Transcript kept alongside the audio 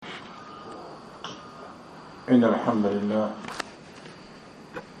إن الحمد لله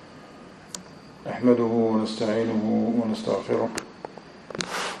نحمده ونستعينه ونستغفره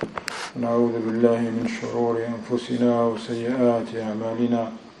ونعوذ بالله من شرور أنفسنا وسيئات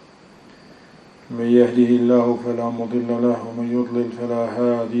أعمالنا من يهده الله فلا مضل له ومن يضلل فلا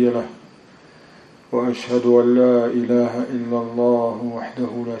هادي له وأشهد أن لا إله إلا الله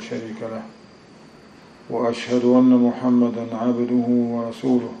وحده لا شريك له وأشهد أن محمدا عبده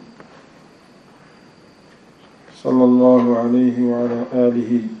ورسوله صلى الله عليه وعلى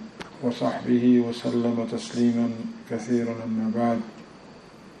آله وصحبه وسلم تسليما كثيرا. أما بعد،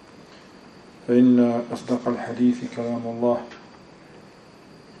 فإن أصدق الحديث كلام الله،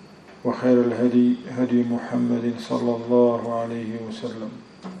 وخير الهدي هدي محمد صلى الله عليه وسلم،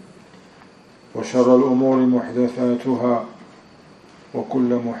 وشر الأمور محدثاتها،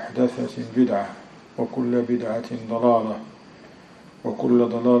 وكل محدثة بدعة، وكل بدعة ضلالة، وكل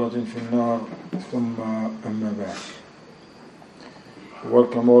ضلالة في النار. ثم أما بعد.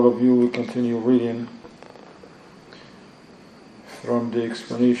 Welcome all of you. We continue reading from the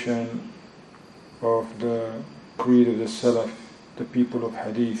explanation of the creed of the Salaf, the people of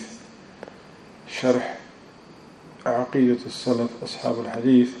Hadith, Sharh Aqidat al-Salaf, Ashab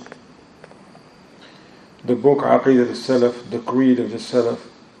al-Hadith. The book Aqidat al-Salaf, the creed of the Salaf,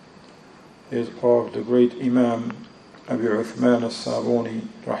 is of the great Imaam Uthmaan As-Saaboonee,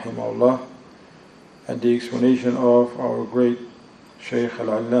 rahimahullaah, and the explanation of our great sheikh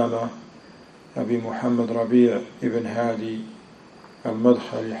al-Allaamah Muhammad Rabee bin Haadee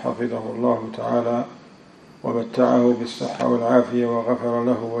Al-Madkhalee, hafidhahullaah ta'ala, ومتعه بالصحة والعافية وغفر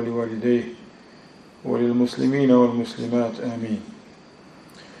له ولوالديه وللمسلمين والمسلمات آمين.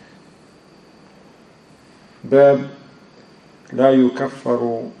 باب لا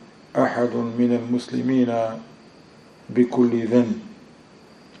يكفر أحد من المسلمين بكل ذنب.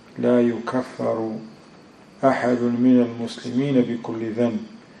 لا يكفر أحد من المسلمين بكل ذنب.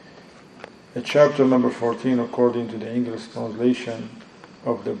 Chapter number 14, according to the English translation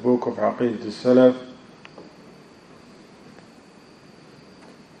of the book of Aqidat al-Salaf,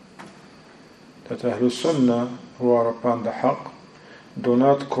 that Ahlul Sunnah, who are upon the haqq, do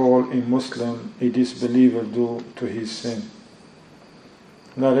not call a Muslim a disbeliever due to his sin.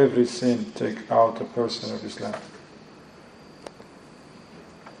 Not every sin takes out a person of Islam.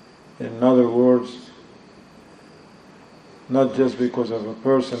 In other words, not just because of a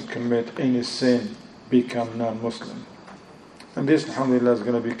person commit any sin become non-Muslim. And this, alhamdulillah, is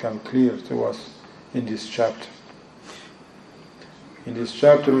going to become clear to us in this chapter. In this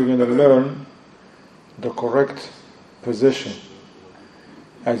chapter we're going to learn the correct position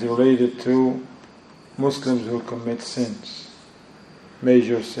as related to Muslims who commit sins,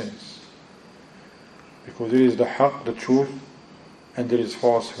 major sins. Because there is the haqq, the truth, and there is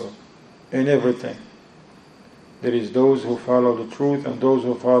falsehood in everything. There is those who follow the truth and those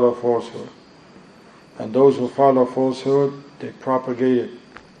who follow falsehood. And those who follow falsehood, they propagate it,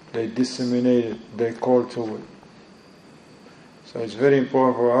 they disseminate it, they call to it. So it's very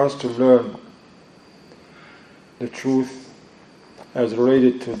important for us to learn the truth as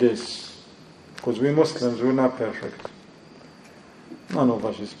related to this. Because we Muslims, we're not perfect. None of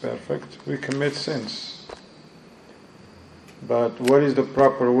us is perfect. We commit sins. But what is the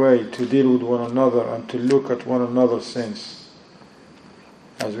proper way to deal with one another and to look at one another's sins?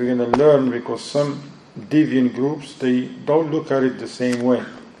 As we're going to learn, because some deviant groups, they don't look at it the same way.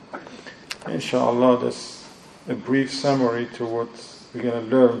 Inshallah, that's a brief summary to what we're going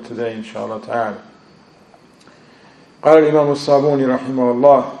to learn today, inshallah ta'ala. قال الإمام الصابوني رحمه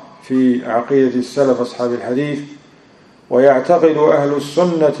الله في عقيدة السلف أصحاب الحديث: ويعتقد أهل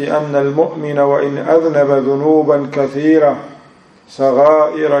السنة أن المؤمن وإن أذنب ذنوبا كثيرة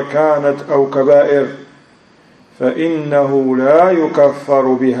صغائر كانت أو كبائر فإنه لا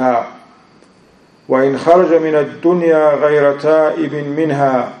يكفر بها، وإن خرج من الدنيا غير تائب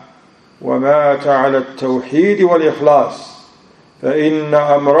منها ومات على التوحيد والإخلاص فإن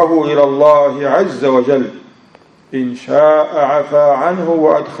أمره إلى الله عز وجل، إن شاء عفا عنه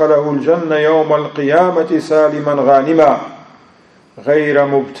وأدخله الجنة يوم القيامة سالما غانما غير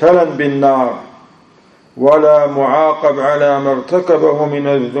مبتلا بالنار ولا معاقب على ما ارتكبه من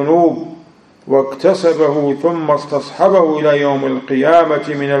الذنوب واكتسبه ثم استصحبه إلى يوم القيامة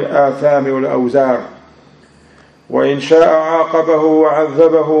من الآثام والأوزار، وإن شاء عاقبه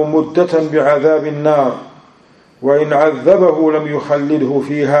وعذبه مدة بعذاب النار، وإن عذبه لم يخلده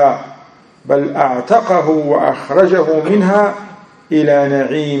فيها بل أعتقه وأخرجه منها إلى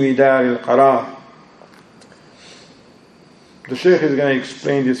نعيم دار القرار. The sheikh is going to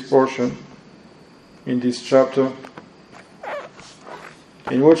explain this portion in this chapter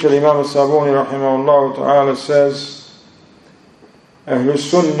in which Imam As-Saaboonee rahimahullah ta'ala says, Ahlul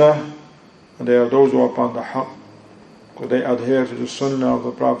Sunnah, they are those who are upon the haqq, because they adhere to the Sunnah of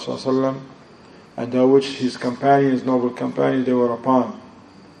the Prophet ﷺ, and that which his companions, noble companions, they were upon.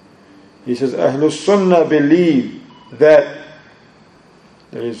 He says, Ahlul Sunnah believe that,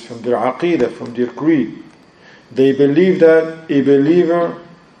 that is from their aqidah, from their creed, they believe that a believer,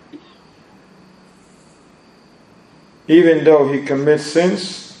 even though he commits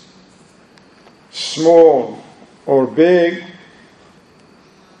sins, small or big,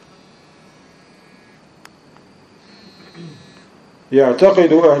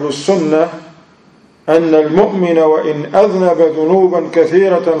 يعتقد أهل السنة أن المؤمن وإن أذنب ذنوبا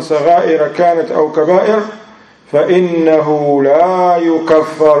كثيرة صغائر كانت أو كبائر فإنه لا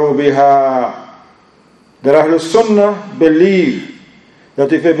يكفر بها. That Ahlul Sunnah believe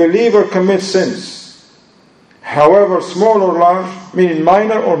that if a believer commits sins, however small or large, meaning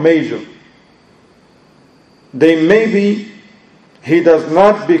minor or major, they may be, he does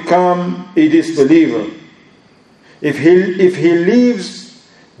not become a disbeliever. If he leaves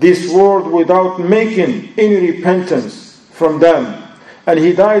this world without making any repentance from them, and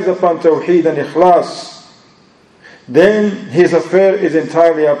he dies upon Tawheed and Ikhlaas, then his affair is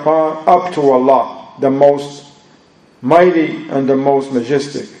entirely up to Allah, the most mighty and the most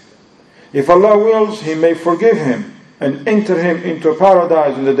majestic. If Allah wills, He may forgive him and enter him into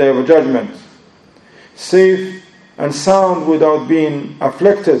paradise in the day of judgment, safe and sound without being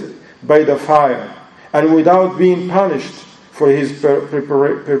afflicted by the fire, and without being punished for his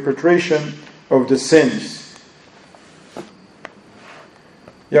perpetration of the sins.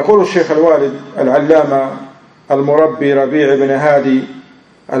 يقول الشيخ الوالد العلامة المربي ربيع بن هادي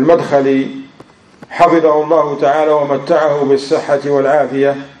المدخلي حفظه الله تعالى ومتعه بالصحة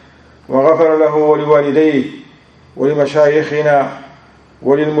والعافية وغفر له ولوالديه ولمشايخنا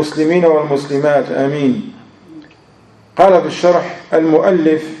وللمسلمين والمسلمات آمين. قال في الشرح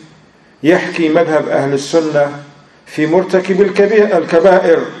المؤلف يحكي مذهب أهل السنة في مرتكب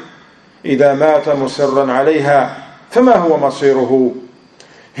الكبائر إذا مات مصرا عليها فما هو مصيره.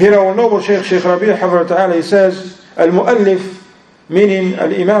 Here our noble Shaykh Rabee Ta'ala, he says, Al-Mu'allif, meaning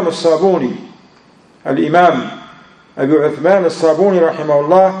al-Imam As-Saaboonee, al-Imaam, Uthmaan As-Saaboonee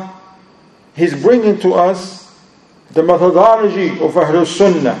rahimahullaah, he's bringing to us the methodology of Ahlul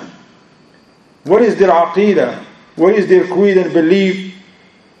Sunnah. What is their aqidah? What is their creed and belief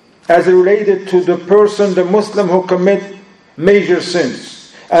as related to the person, the Muslim who commit major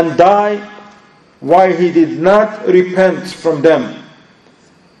sins and die while he did not repent from them?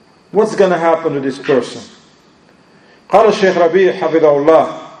 What's going to happen to this person? قال الشيخ ربيع حفظه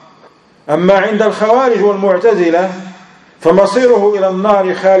الله أما عند الخوارج والمعتزلة فمصيره إلى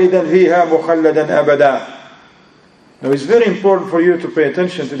النار خالدا فيها مخلدا أبدا. Now it's very important for you to pay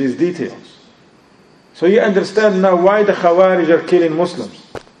attention to these details, so you understand now why the Khawarij are killing Muslims.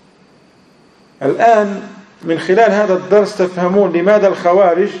 الآن من خلال هذا الدرس تفهمون لماذا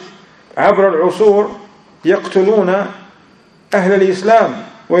الخوارج عبر العصور يقتلون أهل الإسلام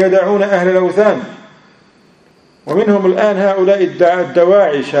ويدعون أهل الأوثان، ومنهم الآن هؤلاء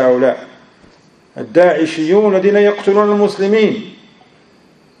الدواعش، هؤلاء الداعشيون الذين يقتلون المسلمين.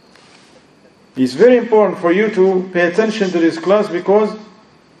 It's very important for you to pay attention to this class, because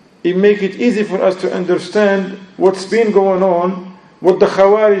it makes it easy for us to understand what's been going on, what the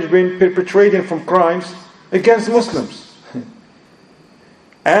Khawarij been perpetrating from crimes against Muslims.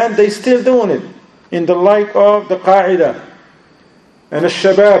 And they still doing it in the light of the Qaeda and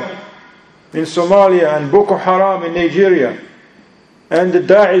al-Shabab in Somalia and Boko Haram in Nigeria and the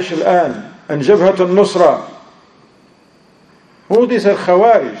Daesh al-An and Jabhat al-Nusra. Who these are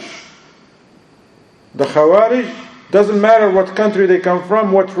Khawarij? The Khawarij, doesn't matter what country they come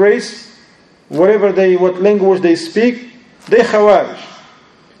from, what race, what language they speak, they Khawarij.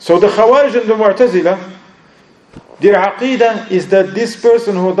 So the Khawarij and the Mu'tazila, their aqidah is that this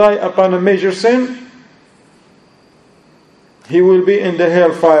person who died upon a major sin, he will be in the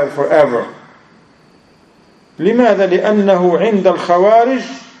hellfire forever. لماذا؟ لأنه عند الخوارج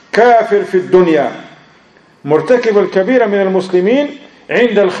كافر في الدنيا مرتكب الكبيرة من المسلمين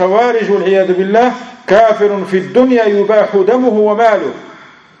عند الخوارج والعياذ بالله كافر في الدنيا يباح دمه وماله.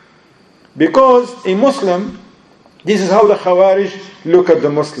 Because a Muslim, this is how the Khawarij look at the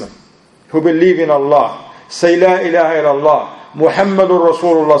Muslim who believe in Allah, say La ilaha illallah, Muhammad al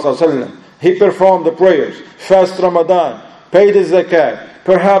Rasulullah, he performed the prayers, fast Ramadan, paid his zakat,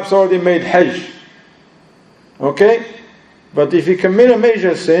 perhaps already made Hajj. Okay? But if he commit a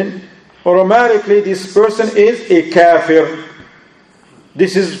major sin, automatically this person is a kafir.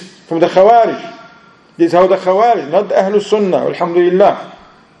 This is from the Khawarij. This is how the Khawarij, not the Ahlul Sunnah, alhamdulillah.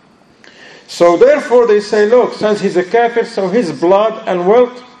 So therefore they say, look, since he's a kafir, so his blood and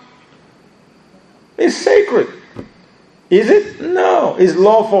wealth is sacred. Is it? No, it's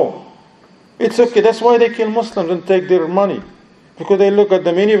lawful. It's okay. That's why they kill Muslims and take their money. Because they look at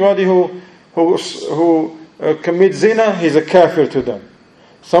them. Anybody who commits zina, he's a kafir to them.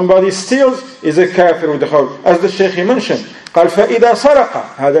 Somebody steals, is a kafir with the Khawarij. As the Shaykh mentioned, قال فإذا سرق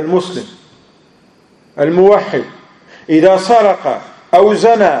هذا المسلم الموحد إذا سرق أو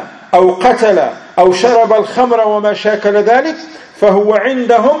زنى أو قتل أو شرب الخمر وما شاكل ذلك فهو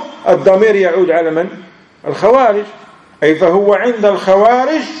عندهم الضمير يعود على من؟ الخوارج. أي فهو عند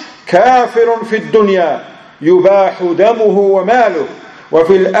الخوارج كافر في الدنيا يباح دمه وماله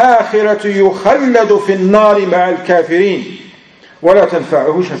وفي الآخرة يخلد في النار مع الكافرين ولا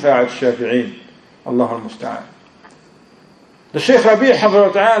تنفعه شفاعة الشافعين. الله المستعان. The Shaykh Rabee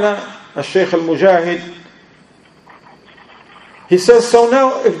حفظه الشيخ المجاهد, he says, so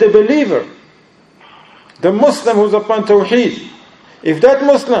now if the believer, the Muslim who's upon Tawheed, if that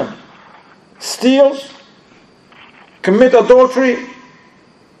Muslim steals, commit adultery,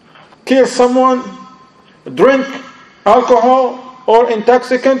 kill someone, drink alcohol or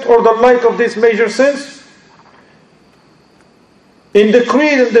intoxicant or the like of these major sins, in the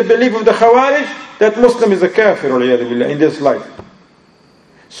creed and the belief of the Khawarij, that Muslim is a kafir in this life.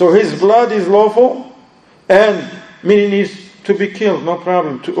 So his blood is lawful and meaning is to be killed, no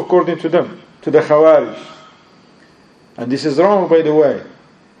problem, according to them, to the Khawarij. And this is wrong, by the way.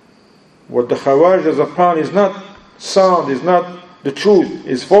 What the Khawarij is upon is not sound, is not the truth,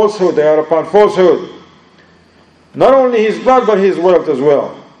 is falsehood. They are upon falsehood. Not only his blood, but his wealth as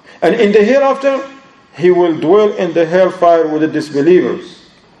well. And in the hereafter, he will dwell in the hellfire with the disbelievers.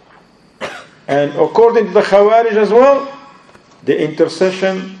 And according to the Khawarij as well,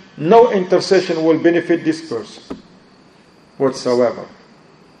 no intercession will benefit this person whatsoever.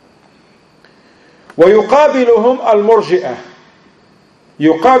 ويقابلهم المرجئة.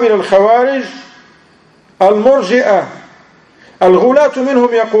 يقابل الخوارج المرجئة. الغلاة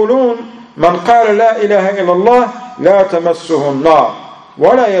منهم يقولون من قال لا إله إلا الله لا تمسه النار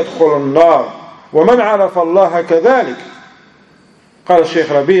ولا يدخل النار ومن عرف الله كذلك. قال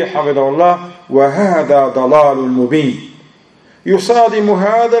الشيخ ربيع حفظه الله وهذا ضلال مبين يصادم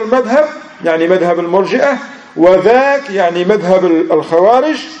هذا المذهب يعني مذهب المرجئة وذاك يعني مذهب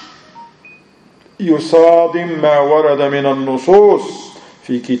الخوارج يصادم ما ورد من النصوص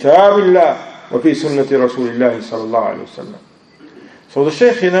في كتاب الله وفي سنة رسول الله صلى الله عليه وسلم. So the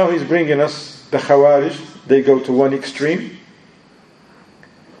Shaykh now is bringing us the Khawarij. They go to one extreme.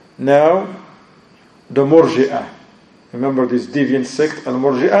 Now the Murji'ah. Remember this deviant sect,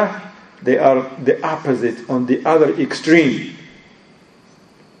 al-Murji'ah? They are the opposite, on the other extreme.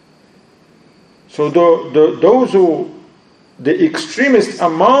 So those who, the extremists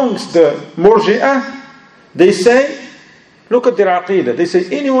amongst the Murji'ah, they say, look at their aqidah. They say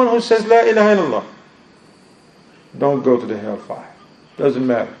anyone who says La ilaha illallah, don't go to the hellfire. Doesn't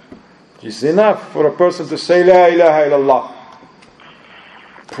matter. It's enough for a person to say La ilaha illallah.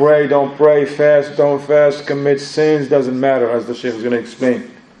 Pray, don't pray, fast, don't fast, commit sins, doesn't matter, as the Shaykh is going to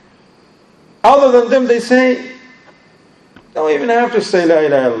explain. Other than them, they say, don't even have to say La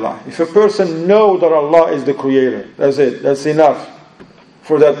ilaha illallah. If a person knows that Allah is the creator, that's it, that's enough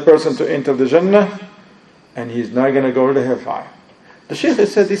for that person to enter the Jannah, and he's not going to go to the hellfire. The Shaykh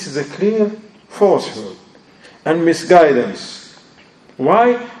has said this is a clear falsehood and misguidance.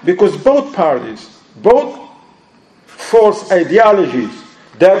 Why? Because both parties, both false ideologies,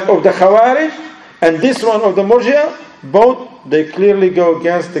 that of the Khawarij and this one of the Murji'ah, both they clearly go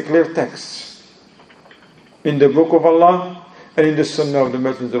against the clear texts in the Book of Allah and in the Sunnah of the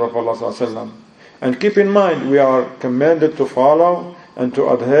Messenger of Allah sallallahu alaihi wasallam. And keep in mind, we are commanded to follow and to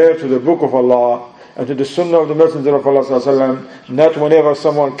adhere to the Book of Allah and to the Sunnah of the Messenger of Allah sallallahu alaihi wasallam. Not whenever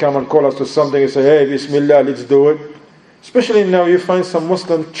someone come and call us to something and say, hey, Bismillah, let's do it. Especially now you find some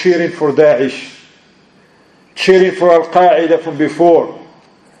Muslims cheering for Daesh, cheering for Al-Qaeda from before.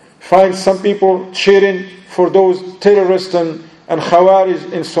 Find some people cheering for those terrorists and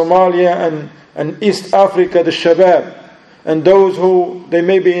Khawarij in Somalia and East Africa, the Shabab, and those who they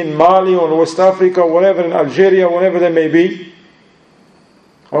may be in Mali or West Africa or whatever, in Algeria, wherever they may be.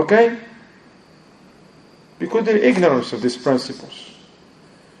 Okay? Because they're ignorant of these principles.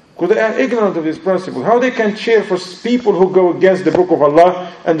 Because they are ignorant of these principles. How they can cheer for people who go against the Book of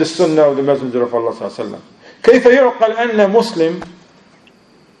Allah and the Sunnah of the Messenger of Allah sallallahu alaihi wasallam? كيف يعقل أن مسلم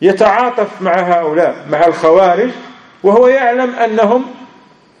يتعاطف مع هؤلاء مع الخوارج وهو يعلم أنهم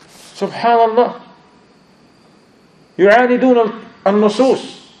سبحان الله يعاندون النصوص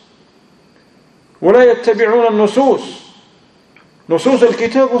وَلَا يَتَّبِعُونَ النُّصُوص. Nusus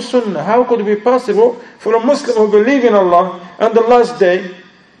al-Kitab wa-Sunnah. How could it be possible for a Muslim who believes in Allah and the last day,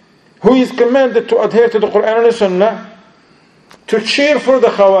 who is commanded to adhere to the Quran and the Sunnah, to cheer for the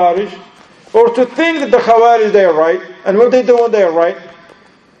Khawarij, or to think that the Khawarij, they are right, and what they do when they are right?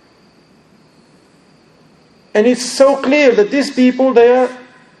 And it's so clear that these people, they are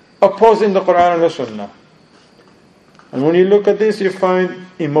opposing the Quran and the Sunnah. And when you look at this, you find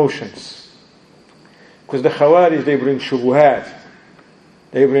emotions. Because the Khawarij, they bring shubuhat.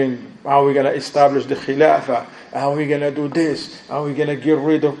 They bring, how are we going to establish the Khilafah? How are we going to do this? How are we going to get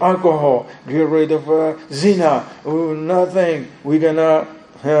rid of alcohol? Get rid of zina? Oh, nothing. We're going to...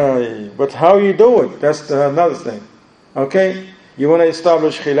 Hey. But how you do it? That's another thing. Okay? You want to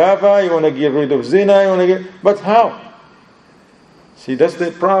establish Khilafah, you want to get rid of zina, you want to get... But how? See, that's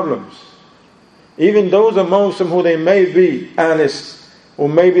the problems. Even those amongst them who they may be honest, or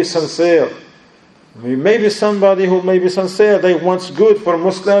may be sincere, maybe somebody who may be sincere, they want good for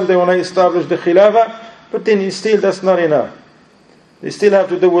Muslims, they want to establish the Khilafah, but then still that's not enough. They still have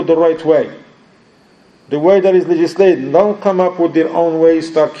to do it the right way. The way that is legislated. Don't come up with their own way,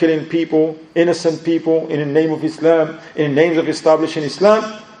 start killing people, innocent people, in the name of Islam, in the names of establishing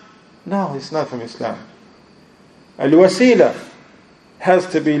Islam. No, it's not from Islam. Al-wasila has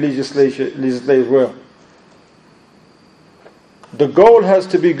to be legislated well. The goal has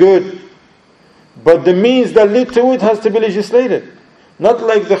to be good, but the means that lead to it has to be legislated. Not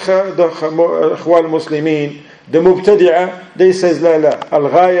like the Ikhwan Muslimin, the Mubtadi'ah, they says, la la,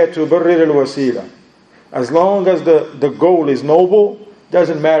 al-ghaya tubarrir al-wasila. As long as the goal is noble,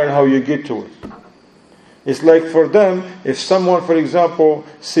 doesn't matter how you get to it. It's like for them, if someone, for example,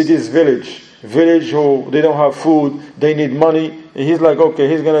 see this village who they don't have food, they need money, and he's like, okay,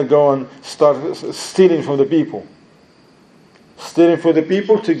 he's going to go and start stealing from the people. Stealing from the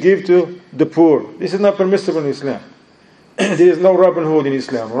people to give to the poor. This is not permissible in Islam. There is no Robin Hood in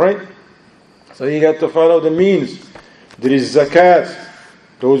Islam, right? So you got to follow the means. There is zakat.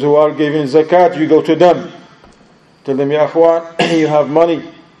 Those who are giving zakat, you go to them. Tell them, Ya Akhwan, you have money.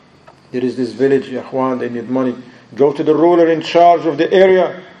 There is this village, Ya Akhwan, they need money. Go to the ruler in charge of the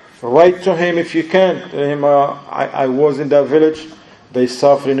area. Write to him if you can. Tell him, I was in that village. They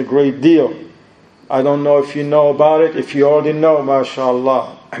suffering a great deal. I don't know if you know about it. If you already know,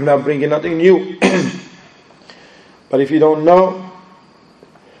 mashallah. I'm not bringing nothing new. But if you don't know,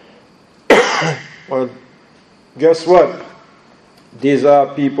 well, guess what? These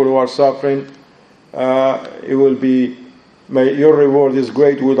are people who are suffering. It will be, your reward is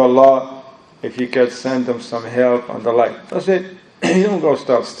great with Allah if you can send them some help and the like. That's it. You don't go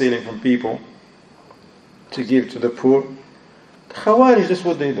start stealing from people to give to the poor. The Khawarij, that's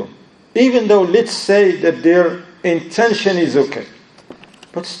what they do. Even though let's say that their intention is okay,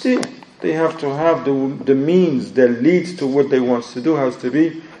 but still they have to have the means that leads to what they want to do has to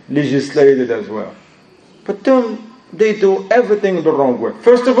be legislated as well. But then they do everything the wrong way.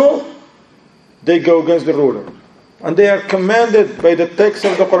 First of all, they go against the ruler. And they are commanded by the text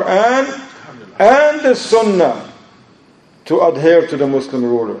of the Quran and the Sunnah to adhere to the Muslim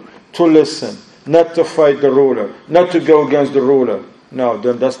ruler, to listen, not to fight the ruler, not to go against the ruler. No,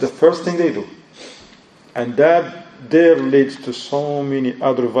 then that's the first thing they do. And that there leads to so many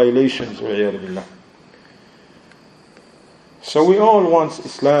other violations. So we all want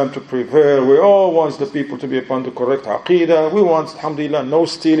Islam to prevail. We all want the people to be upon the correct aqidah. We want, alhamdulillah, no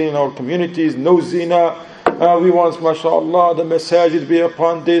stealing in our communities, no zina. We want, mashallah, the masajid be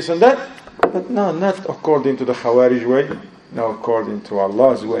upon this and that. But no, not according to the Khawarij way. No, according to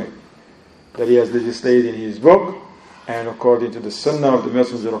Allah's way that He has legislated in His book, and according to the Sunnah of the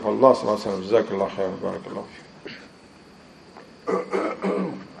Messenger of Allah sallallahu alaihi wasallam. Jazakallah khair, barakallahu fiik.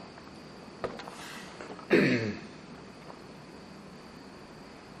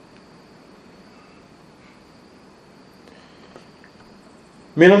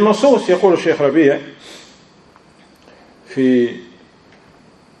 من النصوص يقول الشيخ ربيع في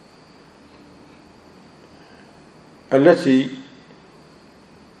التي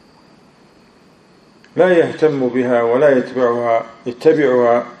لا يهتم بها ولا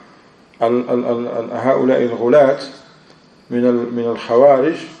يتبعها هؤلاء الغلاة من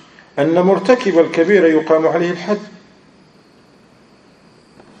الخوارج أن مرتكب الكبيرة يقام عليه الحد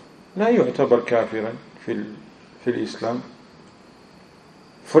لا يعتبر كافرا في الإسلام.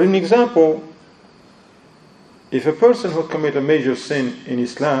 For an example, if a person who commits a major sin in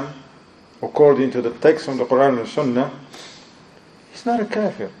Islam, according to the text from the Quran and Sunnah, he's not a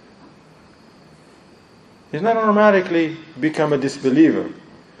kafir. He's not automatically become a disbeliever.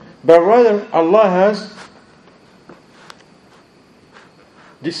 But rather, Allah has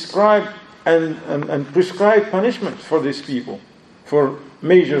described and prescribed punishment for these people, for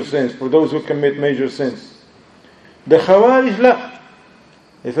major sins, for those who commit major sins. The Khawarij, la.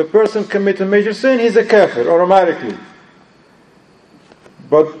 If a person commits a major sin, he's a kafir automatically.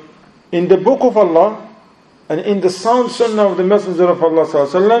 But in the book of Allah and in the sound sunnah of the Messenger of Allah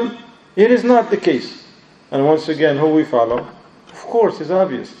sallallahu, it is not the case. And once again, who we follow? Of course, it's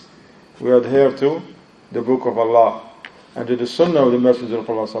obvious. We adhere to the book of Allah and to the sunnah of the Messenger of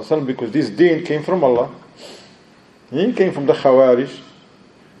Allah sallallahu, because this deen came from Allah. It came from the Khawarij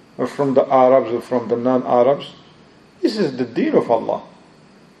or from the Arabs or from the non-Arabs. This is the deen of Allah.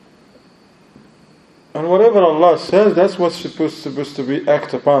 And whatever Allah says, that's what's supposed to be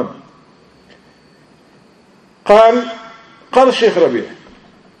acted upon. قال الشيخ ربيع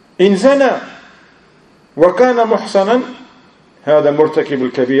إن زنى وكان محصنا هذا مرتكب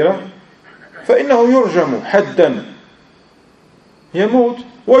الكبيرة فإنه يرجم حدا يموت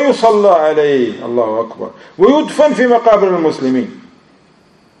ويصلى عليه الله أكبر ويدفن في مقابر المسلمين.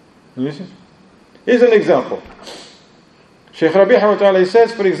 Here's an example. Shaykh Rabee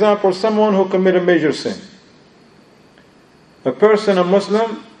says, for example, someone who committed a major sin. A person, a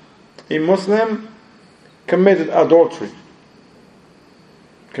Muslim committed adultery.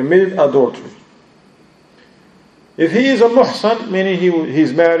 If he is a muhsan, meaning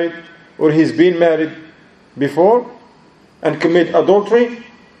he's married or he's been married before and commit adultery,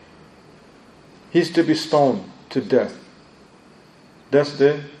 he's to be stoned to death. That's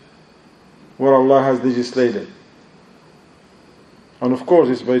what Allah has legislated. And of course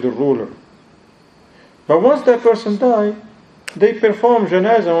it's by the ruler. But once that person dies, they perform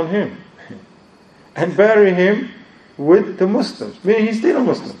janazah on him and bury him with the Muslims. Meaning he's still a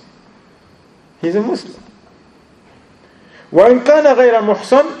Muslim. He's a Muslim. وإن كان غير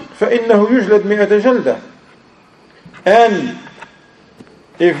محصن فإنه يجلد 100 جلدة. And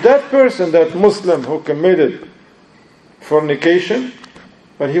if that person, that Muslim who committed fornication,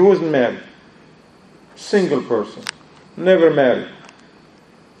 but he wasn't married, single person, never married,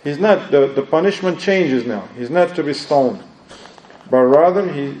 he's not, the punishment changes now. He's not to be stoned, but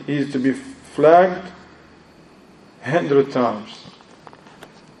rather he is to be flogged 100 times.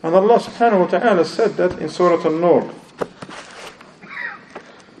 And Allah subhanahu wa ta'ala said that in Surah An-Nur.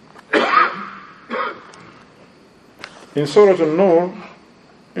 In Surah An-Nur,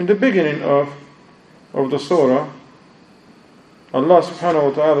 in the beginning of the surah, Allah subhanahu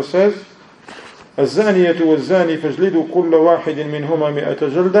wa ta'ala says, الزانية والزاني فاجلدوا كل واحد منهما 100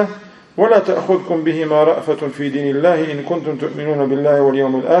 جلدة ولا تأخذكم بهما رأفة في دين الله إن كنتم تؤمنون بالله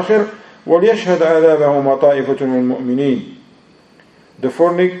واليوم الآخر وليشهد عذابهما طائفة من المؤمنين.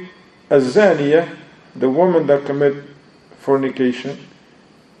 The الزانية, the woman that commit fornication,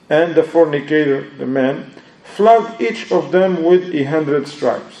 and the fornicator, the man, flog each of them with 100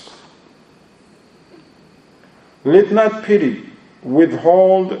 stripes. Let not pity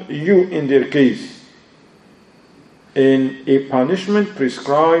withhold you in their case in a punishment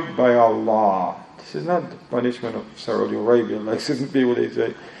prescribed by Allah. This is not the punishment of Saudi Arabia, like certain people they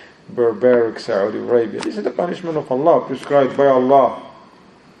say barbaric Saudi Arabia. This is the punishment of Allah, prescribed by Allah.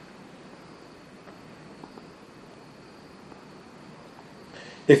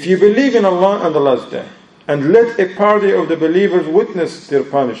 If you believe in Allah and the last day, and let a party of the believers witness their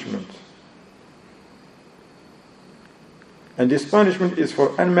punishment. And this punishment is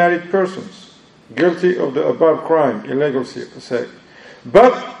for unmarried persons guilty of the above crime, illegal sex.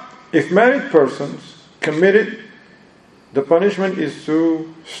 But if married persons committed, the punishment is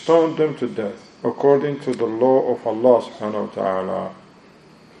to stone them to death according to the law of Allah subhanahu wa ta'ala.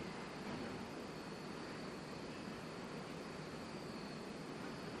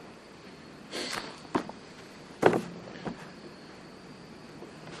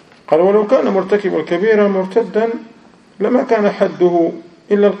 قال ولو كان مرتكب الكبيرة مرتدا لما كان حده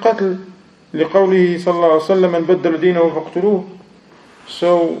إلا القتل لقوله صلى الله عليه وسلم من بدل دينه فاقتلوه.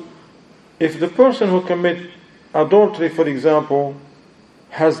 So if the person who commit adultery, for example,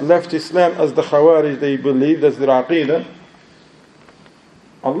 has left Islam, as the Khawarij they believe, that's their aqidah,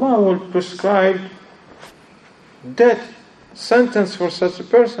 Allah will prescribe death sentence for such a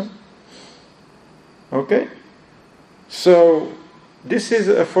person. Okay? So this is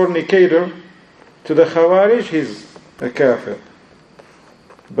a fornicator. To the Khawarij, he's a kafir.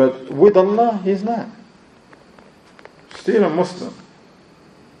 But with Allah, he's not. Still a Muslim.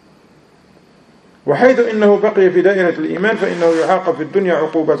 وحيث إنه بقي في دائرة الإيمان فإنه يعاقب في الدنيا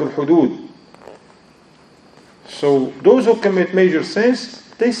عقوبة الحدود. So those who commit major sins,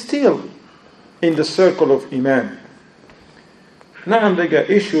 they still in the circle of Iman. Now they got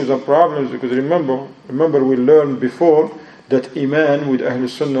issues and problems, because remember we learned before that Iman with Ahlul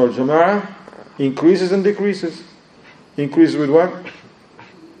Sunnah wal Jama'ah increases and decreases. Increase with what?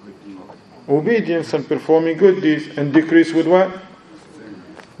 Obedience and performing good deeds. And decrease with what?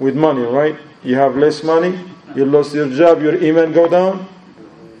 With money, right? You have less money, you lost your job, your Iman go down.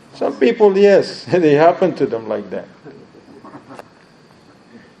 Some people, yes, they happen to them like that.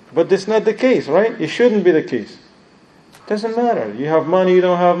 But that's not the case, right? It shouldn't be the case. Doesn't matter. You have money, you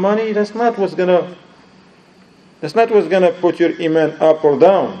don't have money. That's not what's gonna put your Iman up or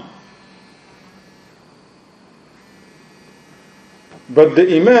down. But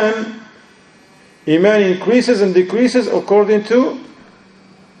the Iman increases and decreases according to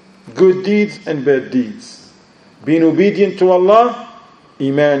good deeds and bad deeds. Being obedient to Allah,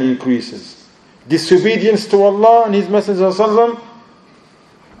 Iman increases. Disobedience to Allah and His Messenger ﷺ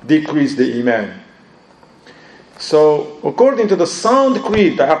decrease the Iman. So, according to the sound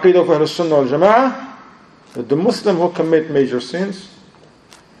creed, the Aqidah of Ahlul Sunnah wal Jama'ah, that the Muslim who commit major sins,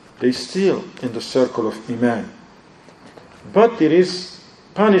 they still in the circle of Iman. But there is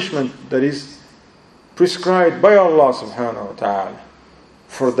punishment that is prescribed by Allah subhanahu wa ta'ala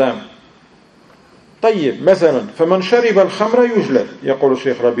for them. طيب مثلا فمن شرب الخمر يجلد يقول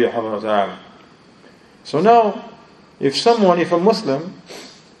الشيخ ربيع حفظه تعالى. So now if a Muslim,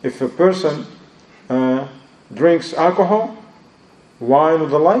 if a person drinks alcohol, wine or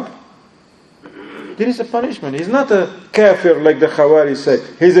the like, there is a punishment. He's not a kafir like the Khawarij say.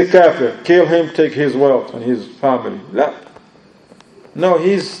 He's a kafir, kill him, take his wealth and his family. No,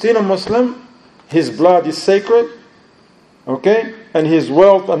 he's still a Muslim. His blood is sacred, okay, and his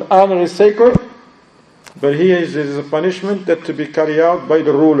wealth and honor is sacred. But there is a punishment that to be carried out by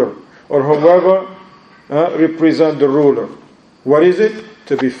the ruler or whoever represent the ruler. What is it?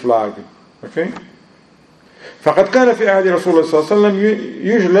 To be flogged. Okay. فقد كان في عهد رسول الله صلى الله عليه وسلم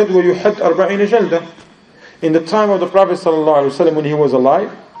يجلد ويحد 40 جلدة. In the time of the Prophet صلى الله عليه وسلم, when he was alive,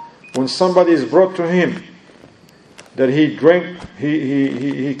 when somebody is brought to him that he drank,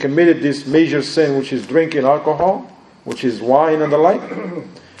 he committed this major sin, which is drinking alcohol, which is wine and the like,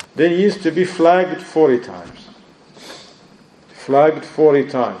 then he used to be flagged 40 times. Flagged 40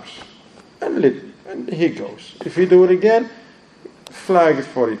 times. And he goes. If he do it again, flagged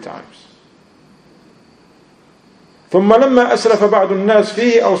 40 times. ثم لما أسرف بعض الناس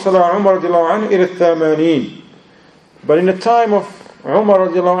فيه أوصل عمر رضي الله عنه إلى 80. But in the time of Umar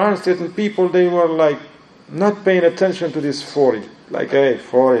رضي الله عنه, certain people, they were like not paying attention to this 40. Like, hey,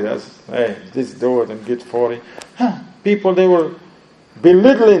 40, this do it and get 40. People, they were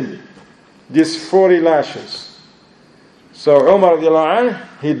belittling these 40 lashes. So Umar رضي الله عنه,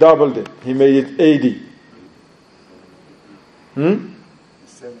 he doubled it. He made it 80.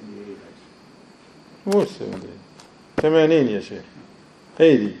 78. What's 78? 80 يا شيخ.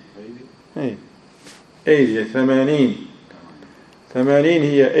 80. 80 80 80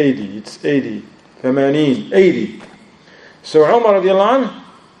 هي 80. It's 80. 80. So Umar رضي الله عنه,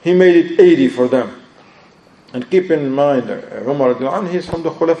 he made it 80 for them. And keep in mind, Umar رضي الله عنه, he's from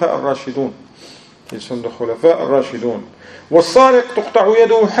the خلفاء الراشدون. He's from the خلفاء الراشدون. والسارق تقطع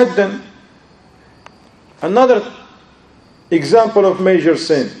يده حدا. Another example of major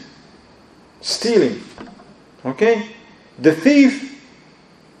sin. Stealing. Okay? The thief's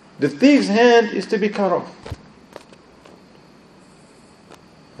hand is to be cut off.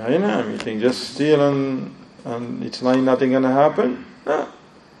 I know, you think just steal and it's like nothing gonna happen? No.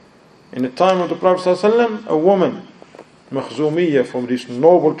 In the time of the Prophet ﷺ, a woman, Makhzumiyya, from this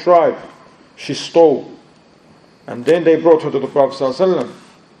noble tribe, she stole. And then they brought her to the Prophet ﷺ.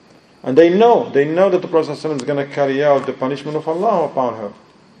 And they know that the Prophet ﷺ is going to carry out the punishment of Allah upon her.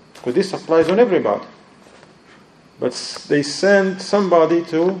 Because this applies on everybody. But they send somebody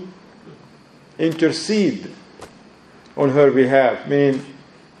to intercede on her behalf. Meaning,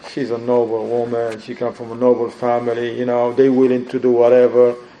 she's a noble woman, she comes from a noble family, they're willing to do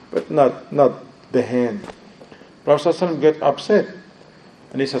whatever, but not the hand. Prophet ﷺ get upset.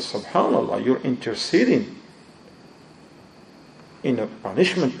 And he says, Subhanallah, you're interceding in a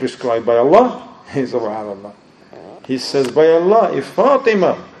punishment prescribed by Allah. Subhanallah. He says, by Allah, if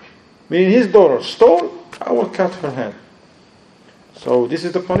Fatima, meaning his daughter, stole, I will cut her hand. So this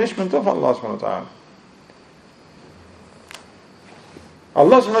is the punishment of Allah subhanahu wa ta'ala.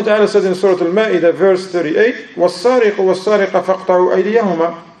 Allah subhanahu wa ta'ala says in Surah Al-Ma'idah, verse 38, وَالسَّارِقُ وَالسَّارِقَ فَاقْطَعُوا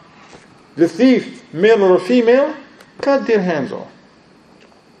أَيْدِيَهُمَا. The thief, male or female, cut their hands off.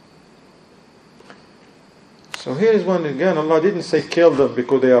 So here is one again, Allah didn't say kill them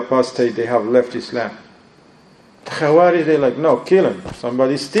because they are apostate, they have left Islam. The Khawarij, they're like, no, kill him. If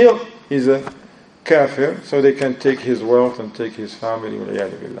somebody steal, he's a kafir, so they can take his wealth and take his family.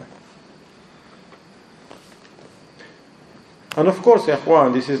 And of course,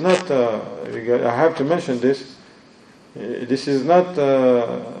 Ikhwan, this is not, I have to mention this, this is not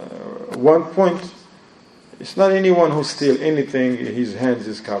one point. It's not anyone who steals anything, his hands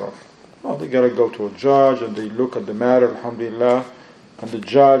is cut off. No, they gotta go to a judge and they look at the matter, alhamdulillah, and the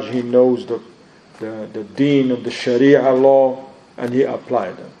judge, he knows the deen of the Sharia law, and he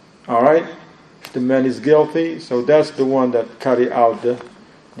applied them. Alright? If the man is guilty, so that's the one that carry out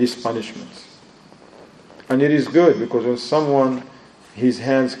these punishments. And it is good, because when someone, his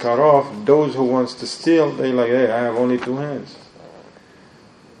hands cut off, those who wants to steal, they like, hey, I have only 2 hands.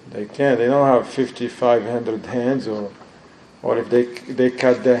 They can't, they don't have 5,500 hands, or if they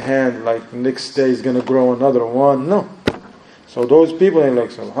cut their hand, like next day is going to grow another one. No. So those people, they're like,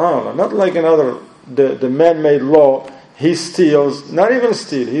 subhanAllah, not like another, the man-made law, he steals, not even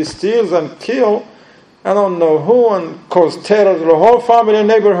steal, he steals and kill, I don't know who, and cause terror to the whole family and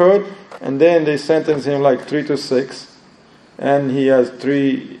neighborhood, and then they sentence him like 3 to 6, and he has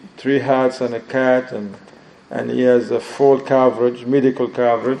three hats and a cat, and he has a full coverage, medical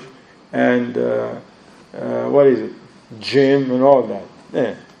coverage, and what is it, gym and all that.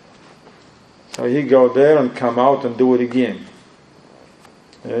 Yeah. So he go there and come out and do it again.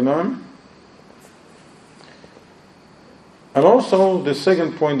 You know? And also the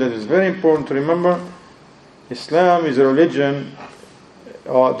second point that is very important to remember, Islam is a religion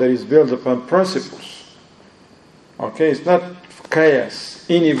that is built upon principles. Okay, it's not chaos.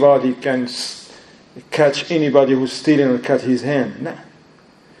 Anybody can catch anybody who's stealing and cut his hand. No.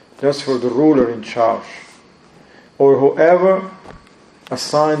 That's for the ruler in charge, or whoever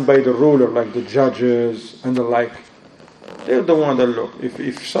assigned by the ruler, like the judges and the like. They're the one that look.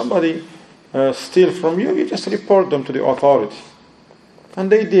 If somebody steals from you, you just report them to the authority, and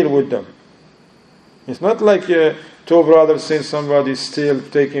they deal with them. It's not like 2 brothers saying somebody steal,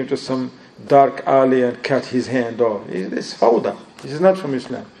 take him to some dark alley and cut his hand off. It's fawda. This is not from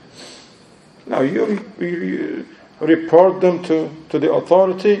Islam. Now you report them to the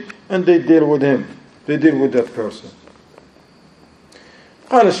authority, and they deal with him. They deal with that person.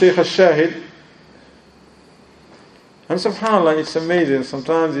 قال Shaykh الشاهد. And subhanAllah, it's amazing.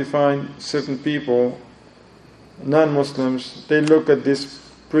 Sometimes you find certain people, non-Muslims, they look at these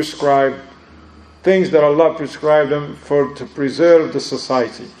prescribed things that Allah prescribed them to preserve the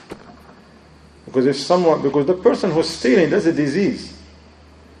society. Because the person who's stealing, that's a disease.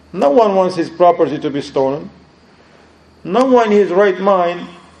 No one wants his property to be stolen. No one in his right mind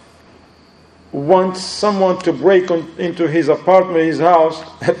wants someone to break into his apartment, his house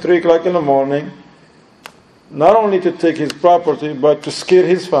at 3 o'clock in the morning, not only to take his property, but to scare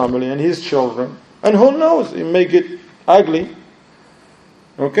his family and his children. And who knows, it may get ugly.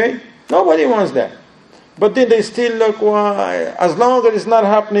 Okay? Nobody wants that. But then they still look, why? As long as it's not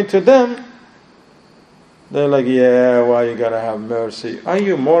happening to them, they're like, yeah, why you gotta have mercy? Are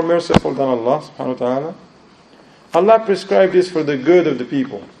you more merciful than Allah subhanahu wa ta'ala? Allah prescribed this for the good of the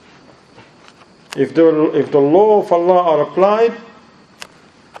people. If the law of Allah are applied,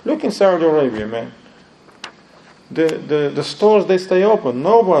 look in Saudi Arabia, man. The stores, they stay open.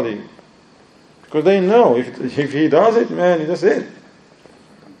 Nobody. Because they know, if he does it, man, that's it.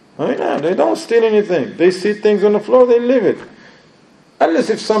 I mean, they don't steal anything. They see things on the floor, they leave it. Unless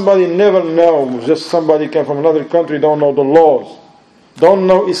if somebody never knows, just somebody came from another country, don't know the laws, don't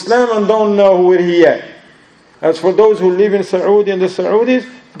know Islam, and don't know where he at. As for those who live in Saudi and the Saudis,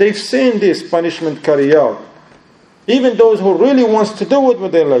 they've seen this punishment carry out. Even those who really wants to do it,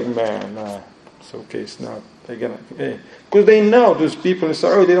 but they're like, man, nah, it's okay, it's not. They're gonna, because they know those people in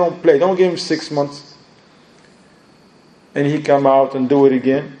Saudi, they don't play. Don't give him 6 months, and he come out and do it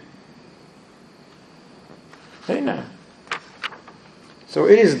again. They know. So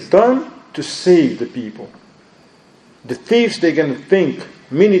it is done to save the people. The thieves, they're going to think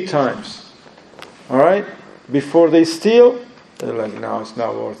many times. Alright? Before they steal, they're like, no, it's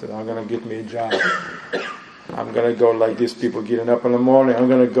not worth it. I'm going to get me a job. I'm going to go like these people getting up in the morning. I'm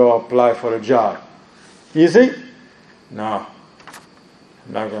going to go apply for a job. You see? No.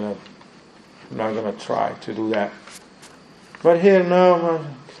 I'm not going to try to do that. But here now,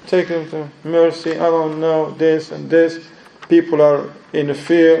 take them to Mercy. I don't know, this and this. People are in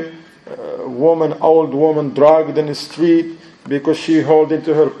fear. Old woman dragged in the street because she holding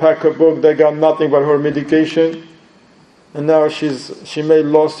to her pocketbook. They got nothing but her medication, and now she may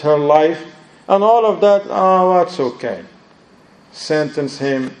lost her life, and all of that. Oh, that's okay. Sentence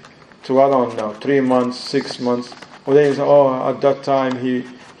him to, I don't know, 3 months, 6 months. Or they say, oh, at that time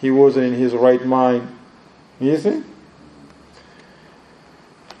he wasn't in his right mind. You see?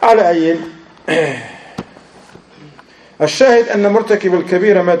 الشاهد أن مرتكب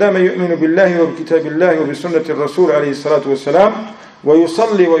الكبيرة ما دام يؤمن بالله وبكتاب الله وبسنة الرسول عليه الصلاة والسلام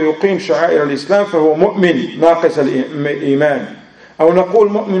ويصلي ويقيم شعائر الإسلام فهو مؤمن ناقص الإيمان، أو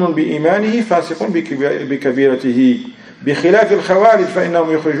نقول مؤمن بإيمانه فاسق بكبيرته، بخلاف الخوارج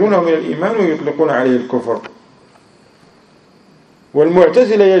فإنهم يخرجونه من الإيمان ويطلقون عليه الكفر.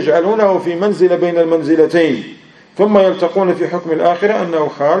 والمعتزلة يجعلونه في منزلة بين المنزلتين، ثم يلتقون في حكم الآخرة أنه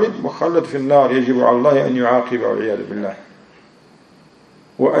خالد مخلد في النار، يجب على الله أن يعاقبه والعياذ بالله،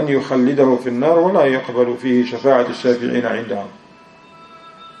 وأن يخلده في النار ولا يقبل فيه شفاعة الشافعين عندهم.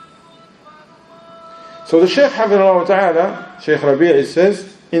 So the Shaykh hafidhahullaah ta'ala, Shaykh Rabee,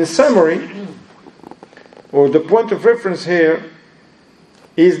 says, in summary, or the point of reference here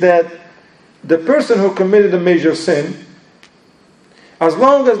is that the person who committed a major sin, as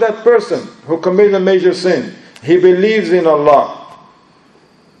long as that person who committed a major sin, he believes in Allah,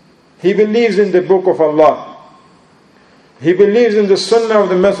 he believes in the book of Allah, he believes in the Sunnah of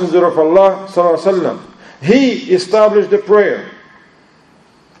the Messenger of Allah sallallahu alaihi wasallam, he established the prayer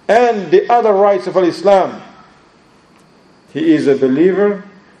and the other rights of Islam, he is a believer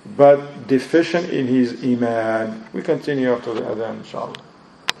but deficient in his iman. We continue after the adhan, inshallah.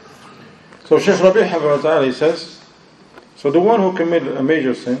 So Shaykh Rabee hafidhahullaah ta'ala, he says, so the one who committed a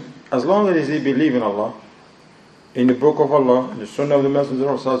major sin, as long as he believes in Allah, in the book of Allah, in the Sunnah of the Messenger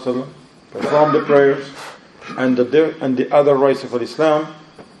of Allah, perform the prayers and the other rights of Islam,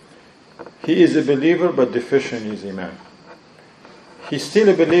 he is a believer but deficient in his iman. He's still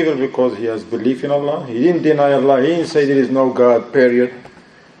a believer because he has belief in Allah. He didn't deny Allah. He didn't say there is no God, period.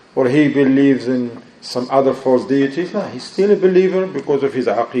 Or he believes in some other false deities. No, he's still a believer because of his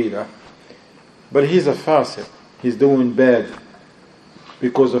aqidah. But he's a fasiq. He's doing bad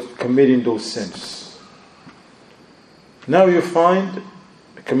because of committing those sins. Now you find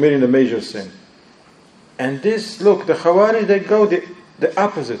committing a major sin. And this, look, the Khawarij, they go the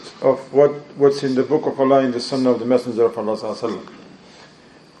opposite of what's in the book of Allah, in the Sunnah of the Messenger of Allah sallallahu alaihi wasallam.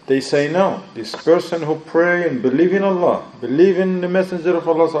 They say, no, this person who pray and believe in Allah, believe in the Messenger of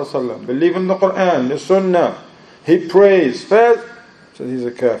Allah sallallahu alaihi wasallam, believe in the Quran, the Sunnah, he prays, fasts, so he's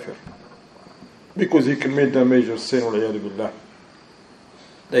a kafir. Because he committed a major sin, wal-'iyadhu billah.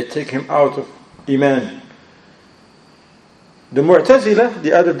 They take him out of Iman. The Mu'tazila,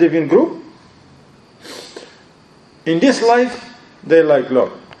 the other deviant group, in this life, they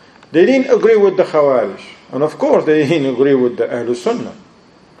look, they didn't agree with the Khawarij. And of course, they didn't agree with the Ahlul Sunnah.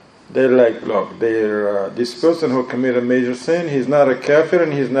 They're look, this person who committed a major sin, he's not a kafir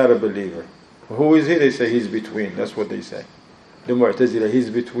and he's not a believer. Who is he? They say he's between. That's what they say. The Mu'tazila, he's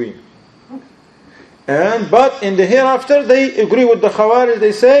between. But in the hereafter, they agree with the Khawarij.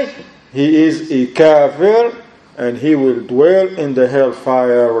 They say he is a kafir and he will dwell in the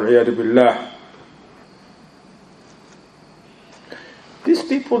hellfire. Wal-'iyadhu billah. These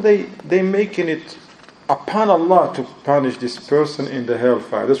people, they making it upon Allah to punish this person in the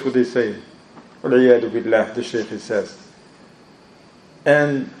hellfire. That's what they say. Wal-'iyadhu billah, the sheikh says.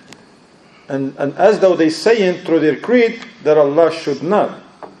 And as though they saying through their creed that Allah should not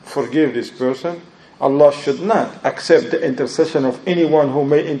forgive this person, Allah should not accept the intercession of anyone who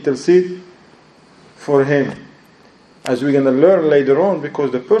may intercede for him. As we're going to learn later on, because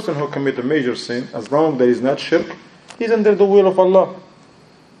the person who commits a major sin, as long as there is not shirk, he's under the will of Allah.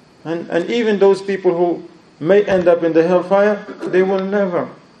 And even those people who may end up in the hellfire, they will never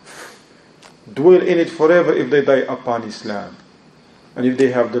dwell in it forever if they die upon Islam. And if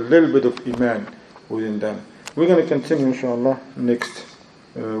they have the little bit of iman within them. We're going to continue inshallah next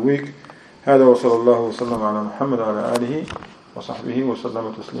week. هذا وصلى الله وسلم على محمد وعلى آله وصحبه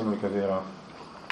وسلم تسليما كثيرا.